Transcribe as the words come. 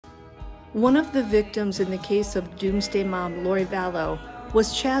One of the victims in the case of Doomsday Mom Lori Vallow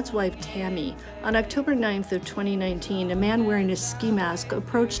was Chad's wife Tammy. On October 9th of 2019, a man wearing a ski mask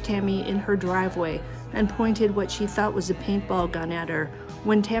approached Tammy in her driveway and pointed what she thought was a paintball gun at her.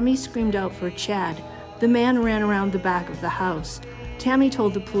 When Tammy screamed out for Chad, the man ran around the back of the house. Tammy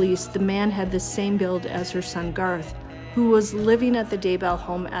told the police the man had the same build as her son Garth, who was living at the Daybell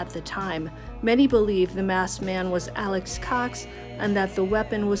home at the time. Many believe the masked man was Alex Cox and that the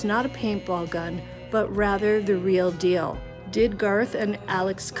weapon was not a paintball gun, but rather the real deal. Did Garth and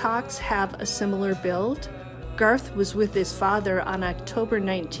Alex Cox have a similar build? Garth was with his father on October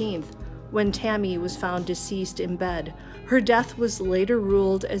 19th when Tammy was found deceased in bed. Her death was later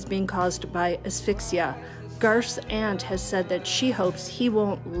ruled as being caused by asphyxia. Garth's aunt has said that she hopes he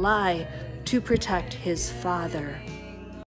won't lie to protect his father.